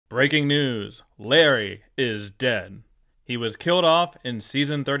Breaking news, Larry is dead. He was killed off in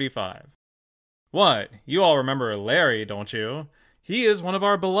season 35. What? You all remember Larry, don't you? He is one of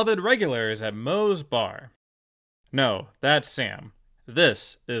our beloved regulars at Moe's Bar. No, that's Sam.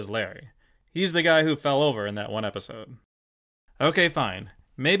 This is Larry. He's the guy who fell over in that one episode. Okay, fine.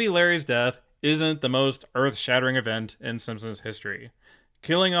 Maybe Larry's death isn't the most earth-shattering event in Simpsons history.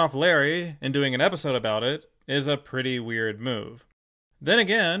 Killing off Larry and doing an episode about it is a pretty weird move. Then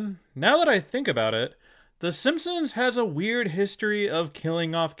again, now that I think about it, The Simpsons has a weird history of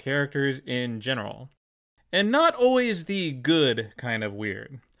killing off characters in general. And not always the good kind of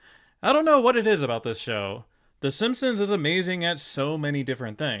weird. I don't know what it is about this show. The Simpsons is amazing at so many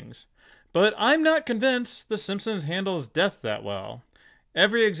different things. But I'm not convinced The Simpsons handles death that well.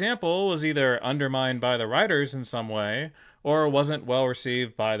 Every example was either undermined by the writers in some way, or wasn't well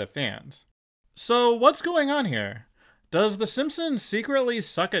received by the fans. So what's going on here? Does The Simpsons secretly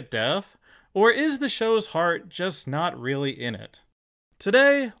suck at death, or is the show's heart just not really in it?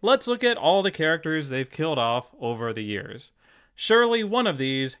 Today, let's look at all the characters they've killed off over the years. Surely one of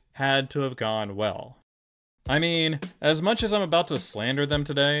these had to have gone well. I mean, as much as I'm about to slander them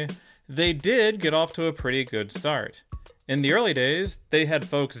today, they did get off to a pretty good start. In the early days, they had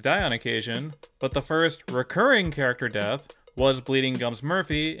folks die on occasion, but the first recurring character death was Bleeding Gums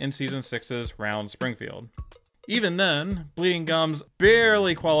Murphy in Season 6's Round Springfield. Even then, Bleeding Gums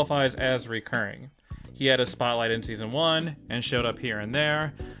barely qualifies as recurring. He had a spotlight in Season 1 and showed up here and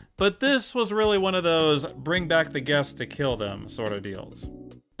there, but this was really one of those bring back the guests to kill them sort of deals.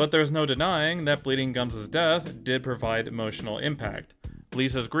 But there's no denying that Bleeding Gums' death did provide emotional impact.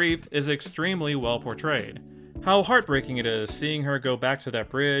 Lisa's grief is extremely well portrayed. How heartbreaking it is seeing her go back to that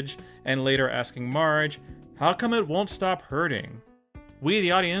bridge and later asking Marge, how come it won't stop hurting? We,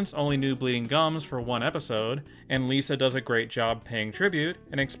 the audience, only knew Bleeding Gums for one episode, and Lisa does a great job paying tribute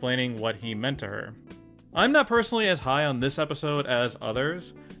and explaining what he meant to her. I'm not personally as high on this episode as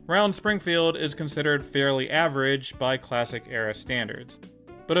others. Round Springfield is considered fairly average by classic era standards.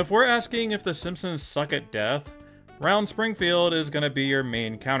 But if we're asking if The Simpsons suck at death, Round Springfield is going to be your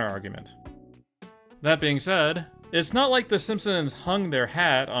main counterargument. That being said, it's not like The Simpsons hung their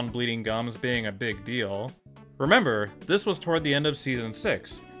hat on Bleeding Gums being a big deal. Remember, this was toward the end of Season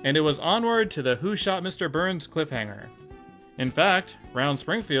 6, and it was onward to the Who Shot Mr. Burns cliffhanger. In fact, Round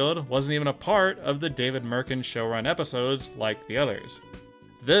Springfield wasn't even a part of the David Merkin showrun episodes like the others.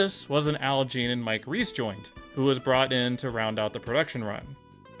 This was an Al Jean and Mike Reiss joint, who was brought in to round out the production run.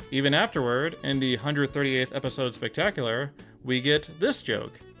 Even afterward, in the 138th episode spectacular, we get this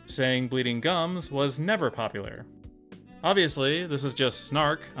joke, saying Bleeding Gums was never popular. Obviously, this is just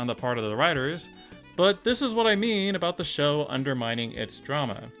snark on the part of the writers, but this is what I mean about the show undermining its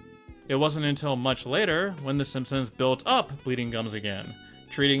drama. It wasn't until much later when The Simpsons built up Bleeding Gums again,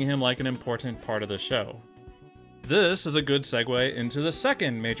 treating him like an important part of the show. This is a good segue into the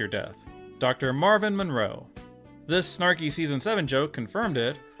second major death, Dr. Marvin Monroe. This snarky Season 7 joke confirmed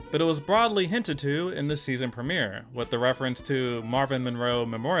it, but it was broadly hinted to in the season premiere, with the reference to Marvin Monroe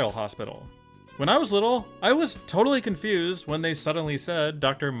Memorial Hospital. When I was little, I was totally confused when they suddenly said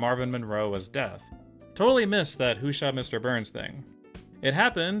Dr. Marvin Monroe was dead. Totally missed that Who Shot Mr. Burns thing. It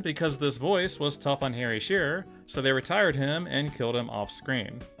happened because this voice was tough on Harry Shearer, so they retired him and killed him off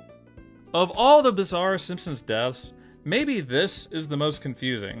screen. Of all the bizarre Simpsons deaths, maybe this is the most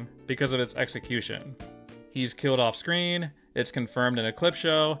confusing because of its execution. He's killed off screen, it's confirmed in a clip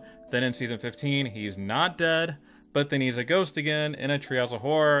show, then in Season 15 he's not dead, but then he's a ghost again in a Treehouse of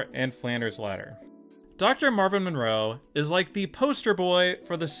Horror and Flanders Ladder. Dr. Marvin Monroe is like the poster boy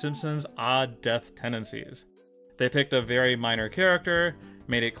for The Simpsons' odd death tendencies. They picked a very minor character,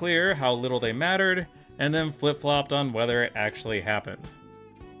 made it clear how little they mattered, and then flip-flopped on whether it actually happened.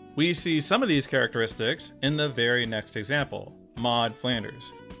 We see some of these characteristics in the very next example, Maude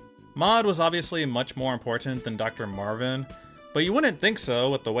Flanders. Maude was obviously much more important than Dr. Marvin, but you wouldn't think so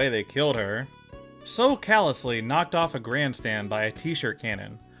with the way they killed her. So callously knocked off a grandstand by a t-shirt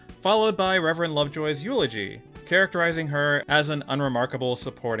cannon, followed by Reverend Lovejoy's eulogy, characterizing her as an unremarkable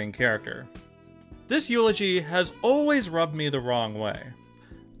supporting character. This eulogy has always rubbed me the wrong way.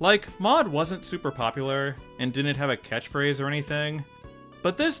 Like, Maude wasn't super popular and didn't have a catchphrase or anything,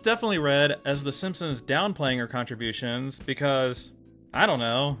 but this definitely read as The Simpsons downplaying her contributions because, I don't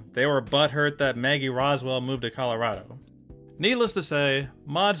know, they were butthurt that Maggie Roswell moved to Colorado. Needless to say,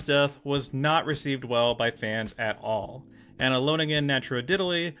 Maude's death was not received well by fans at all, and Alone Again Natra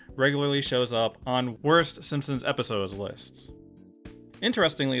Diddly regularly shows up on worst Simpsons episodes lists.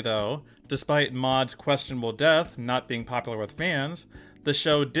 Interestingly though, despite Maude's questionable death not being popular with fans, the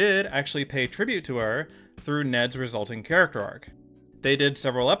show did actually pay tribute to her through Ned's resulting character arc. They did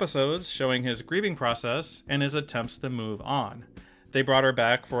several episodes showing his grieving process and his attempts to move on. They brought her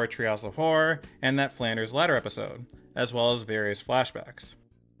back for a Treehouse of Horror and that Flanders Ladder episode, as well as various flashbacks.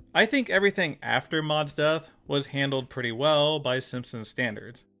 I think everything after Maud's death was handled pretty well by Simpsons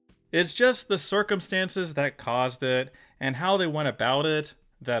standards. It's just the circumstances that caused it and how they went about it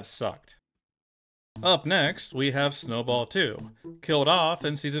that sucked. Up next, we have Snowball 2, killed off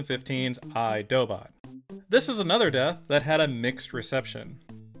in Season 15's I, Dobot. This is another death that had a mixed reception.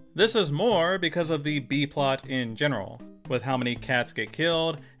 This is more because of the B-plot in general, with how many cats get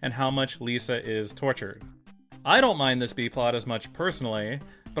killed and how much Lisa is tortured. I don't mind this B-plot as much personally,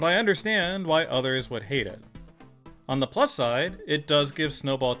 but I understand why others would hate it. On the plus side, it does give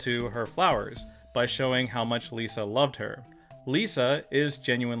Snowball 2 her flowers by showing how much Lisa loved her. Lisa is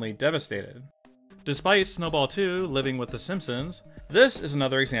genuinely devastated. Despite Snowball 2 living with the Simpsons, this is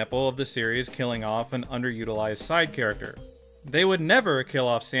another example of the series killing off an underutilized side character. They would never kill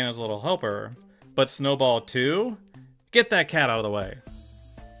off Santa's Little Helper, but Snowball 2? Get that cat out of the way.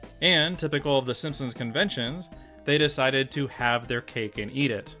 And, typical of the Simpsons conventions, they decided to have their cake and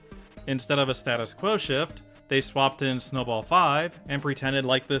eat it. Instead of a status quo shift, they swapped in Snowball 5 and pretended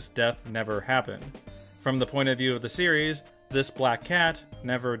like this death never happened. From the point of view of the series, this black cat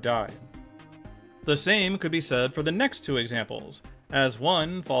never died. The same could be said for the next two examples, as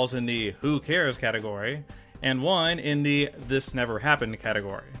one falls in the who cares category, and one in the this never happened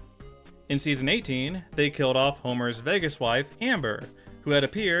category. In Season 18, they killed off Homer's Vegas wife, Amber, who had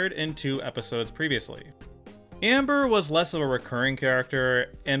appeared in 2 episodes previously. Amber was less of a recurring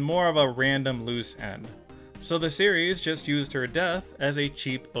character and more of a random loose end, so the series just used her death as a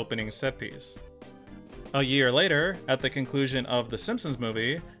cheap opening set piece. A year later, at the conclusion of the Simpsons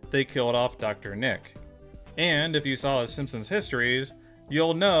movie, they killed off Dr. Nick. And if you saw his Simpsons histories,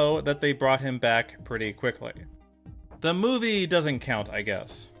 you'll know that they brought him back pretty quickly. The movie doesn't count, I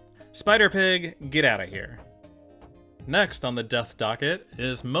guess. Spider-Pig, get out of here. Next on the death docket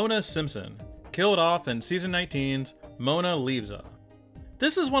is Mona Simpson, killed off in Season 19's Mona Leavesa.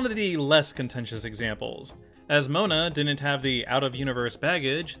 This is one of the less contentious examples, as Mona didn't have the out-of-universe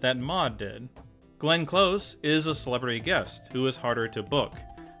baggage that Maud did. Glenn Close is a celebrity guest who is harder to book,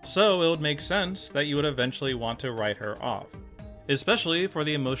 so it would make sense that you would eventually want to write her off, especially for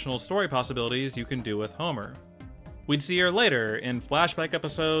the emotional story possibilities you can do with Homer. We'd see her later in flashback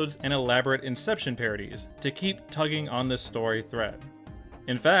episodes and elaborate Inception parodies to keep tugging on this story thread.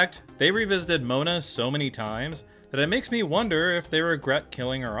 In fact, they revisited Mona so many times that it makes me wonder if they regret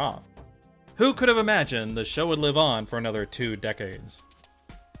killing her off. Who could have imagined the show would live on for another 2 decades?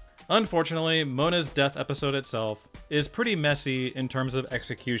 Unfortunately, Mona's death episode itself is pretty messy in terms of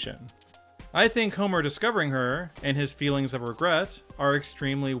execution. I think Homer discovering her and his feelings of regret are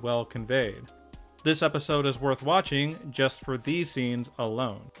extremely well conveyed. This episode is worth watching just for these scenes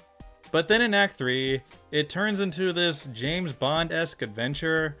alone. But then in Act 3, it turns into this James Bond-esque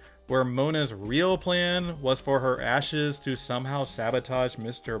adventure where Mona's real plan was for her ashes to somehow sabotage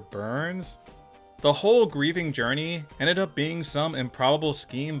Mr. Burns. The whole grieving journey ended up being some improbable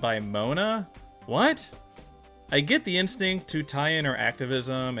scheme by Mona? What? I get the instinct to tie in her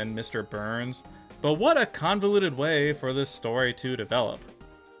activism and Mr. Burns, but what a convoluted way for this story to develop.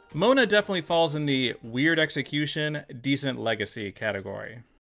 Mona definitely falls in the weird execution, decent legacy category.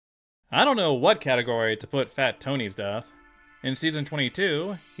 I don't know what category to put Fat Tony's death. In Season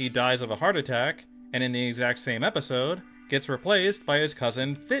 22, he dies of a heart attack, and in the exact same episode, gets replaced by his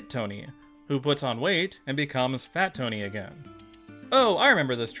cousin Fit Tony, who puts on weight and becomes Fat Tony again. Oh, I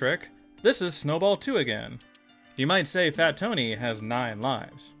remember this trick. This is Snowball 2 again. You might say Fat Tony has 9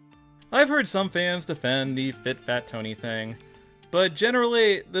 lives. I've heard some fans defend the Fit Fat Tony thing, but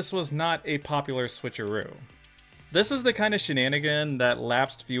generally, this was not a popular switcheroo. This is the kind of shenanigan that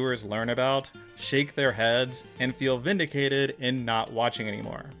lapsed viewers learn about, shake their heads, and feel vindicated in not watching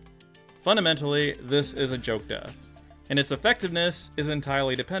anymore. Fundamentally, this is a joke death, and its effectiveness is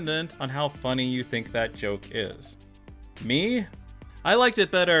entirely dependent on how funny you think that joke is. Me? I liked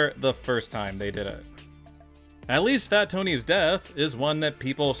it better the first time they did it. At least Fat Tony's death is one that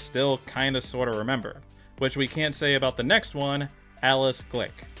people still kinda sorta remember, which we can't say about the next one, Alice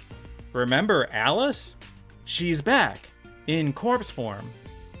Glick. Remember Alice? She's back, in corpse form.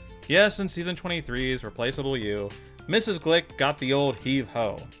 Yes, in Season 23's Replaceable You, Mrs. Glick got the old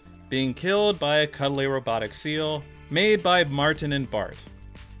heave-ho, being killed by a cuddly robotic seal made by Martin and Bart.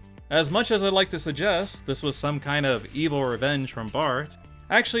 As much as I'd like to suggest this was some kind of evil revenge from Bart,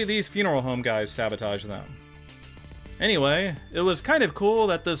 actually these funeral home guys sabotaged them. Anyway, it was kind of cool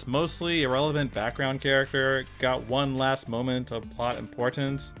that this mostly irrelevant background character got one last moment of plot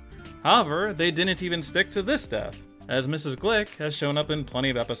importance. However, they didn't even stick to this death, as Mrs. Glick has shown up in plenty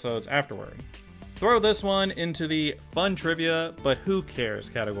of episodes afterward. Throw this one into the fun trivia but who cares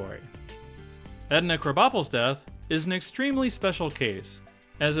category. Edna Krabappel's death is an extremely special case,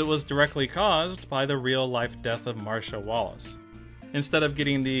 as it was directly caused by the real-life death of Marcia Wallace. Instead of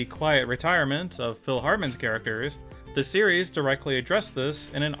getting the quiet retirement of Phil Hartman's characters, the series directly addressed this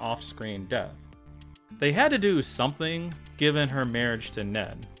in an off-screen death. They had to do something, given her marriage to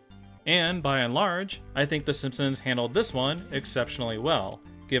Ned. And, by and large, I think The Simpsons handled this one exceptionally well,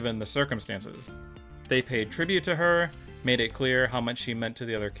 given the circumstances. They paid tribute to her, made it clear how much she meant to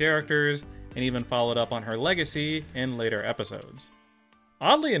the other characters, and even followed up on her legacy in later episodes.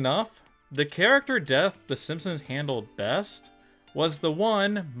 Oddly enough, the character death The Simpsons handled best was the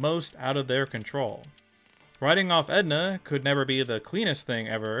one most out of their control. Writing off Edna could never be the cleanest thing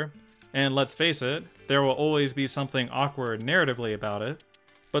ever, and let's face it, there will always be something awkward narratively about it,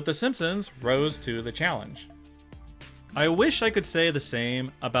 but The Simpsons rose to the challenge. I wish I could say the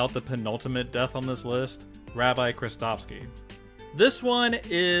same about the penultimate death on this list, Rabbi Kristofsky. This one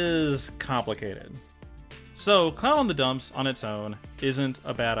is complicated. So, Clown on the Dumps on its own isn't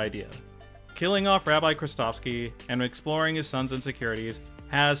a bad idea. Killing off Rabbi Kristofsky and exploring his son's insecurities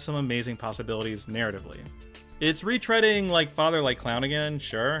has some amazing possibilities narratively. It's retreading like Father Like Clown again,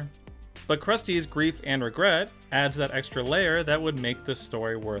 sure, but Krusty's grief and regret adds that extra layer that would make this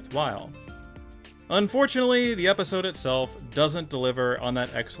story worthwhile. Unfortunately, the episode itself doesn't deliver on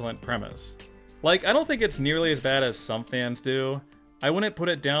that excellent premise. Like, I don't think it's nearly as bad as some fans do. I wouldn't put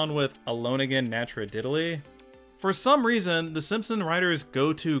it down with Alone Again Natra Diddly. For some reason, the Simpson writers'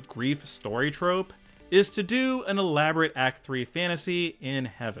 go-to grief story trope is to do an elaborate Act 3 fantasy in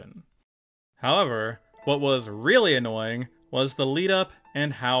heaven. However, what was really annoying was the lead-up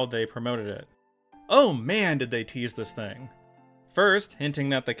and how they promoted it. Oh man, did they tease this thing. First, hinting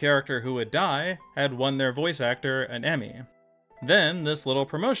that the character who would die had won their voice actor an Emmy. Then, this little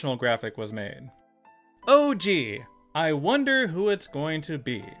promotional graphic was made. Oh gee, I wonder who it's going to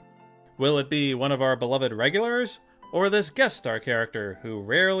be. Will it be one of our beloved regulars, or this guest star character who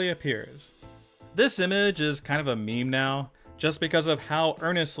rarely appears? This image is kind of a meme now, just because of how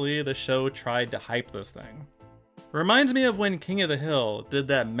earnestly the show tried to hype this thing. Reminds me of when King of the Hill did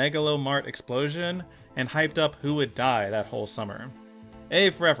that Megalomart explosion and hyped up who would die that whole summer.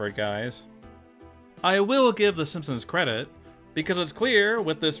 A for effort, guys. I will give The Simpsons credit, because it's clear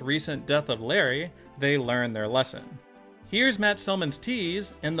with this recent death of Larry, they learned their lesson. Here's Matt Selman's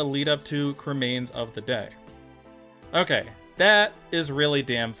tease in the lead up to Cremains of the Day. Okay, that is really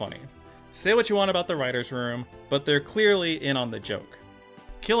damn funny. Say what you want about the writer's room, but they're clearly in on the joke.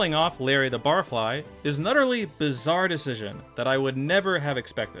 Killing off Larry the Barfly is an utterly bizarre decision that I would never have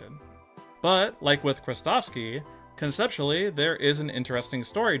expected. But, like with Kristofsky, conceptually there is an interesting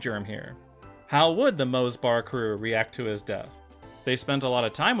story germ here. How would the Moe's Bar crew react to his death? They spent a lot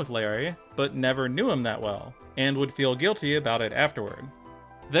of time with Larry, but never knew him that well, and would feel guilty about it afterward.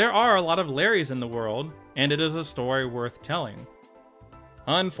 There are a lot of Larrys in the world, and it is a story worth telling.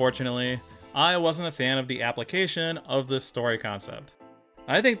 Unfortunately, I wasn't a fan of the application of this story concept.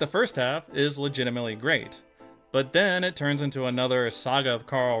 I think the first half is legitimately great, but then it turns into another Saga of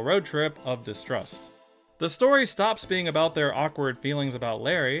Carl road trip of distrust. The story stops being about their awkward feelings about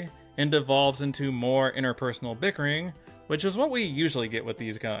Larry and devolves into more interpersonal bickering, which is what we usually get with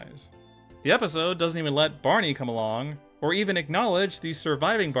these guys. The episode doesn't even let Barney come along, or even acknowledge the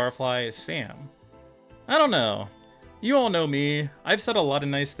surviving barfly, Sam. I don't know. You all know me, I've said a lot of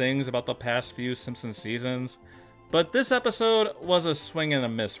nice things about the past few Simpsons seasons, but this episode was a swing and a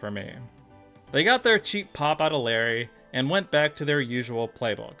miss for me. They got their cheap pop out of Larry and went back to their usual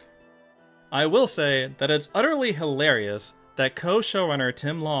playbook. I will say that it's utterly hilarious that co-showrunner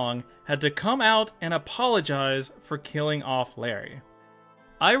Tim Long had to come out and apologize for killing off Larry.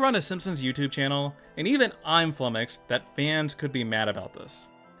 I run a Simpsons YouTube channel, and even I'm flummoxed that fans could be mad about this.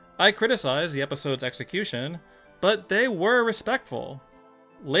 I criticize the episode's execution, but they were respectful.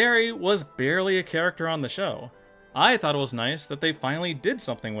 Larry was barely a character on the show. I thought it was nice that they finally did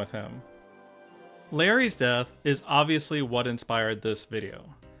something with him. Larry's death is obviously what inspired this video.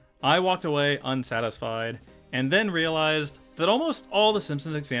 I walked away unsatisfied, and then realized that almost all the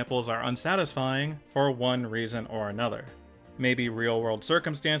Simpsons examples are unsatisfying for one reason or another. Maybe real-world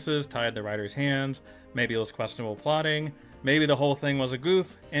circumstances tied the writer's hands, maybe it was questionable plotting, maybe the whole thing was a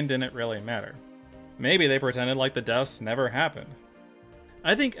goof and didn't really matter. Maybe they pretended like the deaths never happened.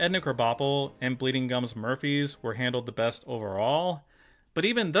 I think Edna Krabappel and Bleeding Gums Murphy's were handled the best overall, but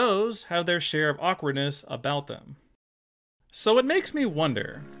even those have their share of awkwardness about them. So it makes me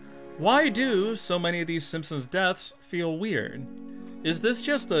wonder, why do so many of these Simpsons deaths feel weird? Is this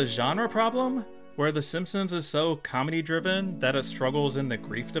just a genre problem, where The Simpsons is so comedy-driven that it struggles in the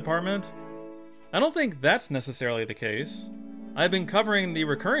grief department? I don't think that's necessarily the case. I've been covering the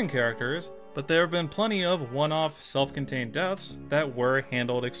recurring characters, but there have been plenty of one-off self-contained deaths that were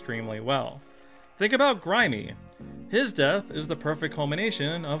handled extremely well. Think about Grimy. His death is the perfect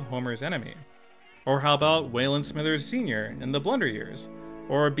culmination of Homer's enemy. Or how about Waylon Smithers Sr. in The Blunder Years?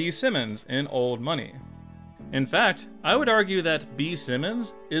 Or B. Simmons in Old Money? In fact, I would argue that B.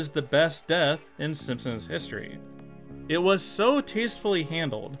 Simmons is the best death in Simpsons history. It was so tastefully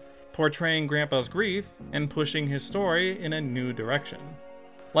handled, portraying Grandpa's grief and pushing his story in a new direction.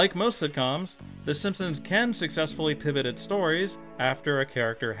 Like most sitcoms, The Simpsons can successfully pivot its stories after a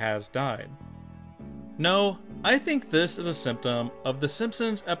character has died. No, I think this is a symptom of The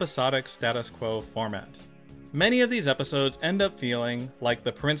Simpsons' episodic status quo format. Many of these episodes end up feeling like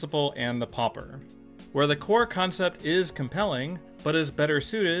The Principal and the Pauper, where the core concept is compelling, but is better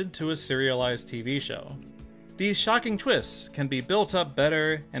suited to a serialized TV show. These shocking twists can be built up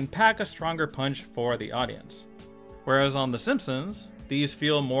better and pack a stronger punch for the audience. Whereas on The Simpsons, these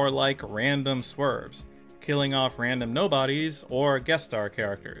feel more like random swerves, killing off random nobodies or guest star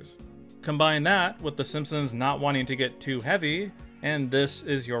characters. Combine that with The Simpsons not wanting to get too heavy, and this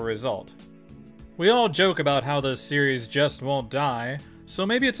is your result. We all joke about how this series just won't die, so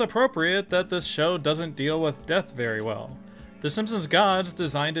maybe it's appropriate that this show doesn't deal with death very well. The Simpsons gods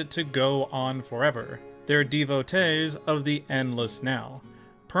designed it to go on forever. They're devotees of the endless now.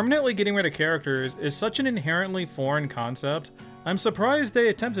 Permanently getting rid of characters is such an inherently foreign concept, I'm surprised they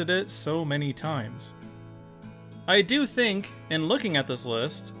attempted it so many times. I do think, in looking at this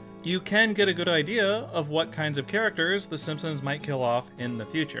list, you can get a good idea of what kinds of characters The Simpsons might kill off in the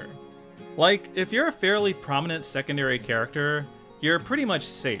future. Like, if you're a fairly prominent secondary character, you're pretty much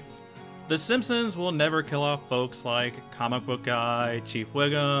safe. The Simpsons will never kill off folks like Comic Book Guy, Chief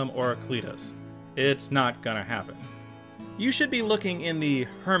Wiggum, or Cletus. It's not gonna happen. You should be looking in the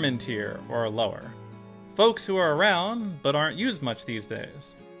Herman tier or lower. Folks who are around, but aren't used much these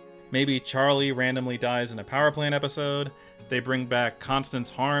days. Maybe Charlie randomly dies in a power plant episode, they bring back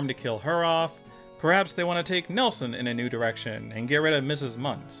Constance Harm to kill her off, perhaps they want to take Nelson in a new direction and get rid of Mrs.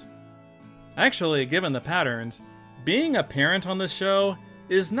 Muntz. Actually, given the patterns, being a parent on this show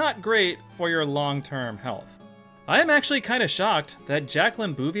is not great for your long-term health. I am actually kind of shocked that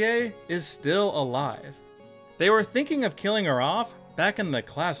Jacqueline Bouvier is still alive. They were thinking of killing her off back in the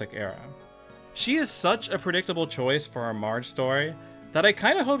classic era. She is such a predictable choice for a Marge story that I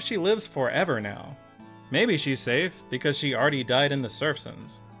kind of hope she lives forever now. Maybe she's safe because she already died in The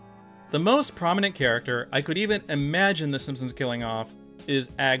Simpsons. The most prominent character I could even imagine The Simpsons killing off is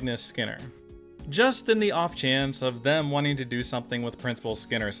Agnes Skinner. Just in the off chance of them wanting to do something with Principal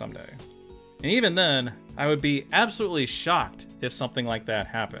Skinner someday. And even then, I would be absolutely shocked if something like that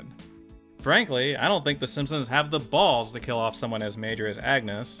happened. Frankly, I don't think The Simpsons have the balls to kill off someone as major as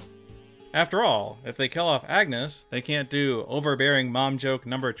Agnes. After all, if they kill off Agnes, they can't do overbearing mom joke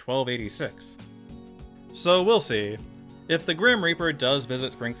number 1286. So we'll see. If the Grim Reaper does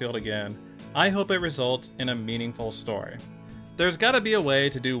visit Springfield again, I hope it results in a meaningful story. There's gotta be a way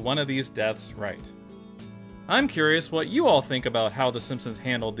to do one of these deaths right. I'm curious what you all think about how The Simpsons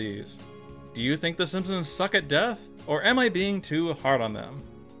handled these. Do you think The Simpsons suck at death, or am I being too hard on them?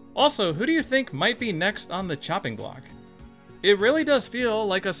 Also, who do you think might be next on the chopping block? It really does feel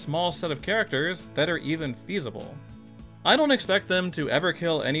like a small set of characters that are even feasible. I don't expect them to ever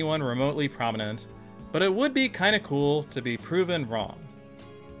kill anyone remotely prominent, but it would be kinda cool to be proven wrong.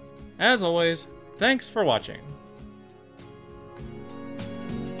 As always, thanks for watching.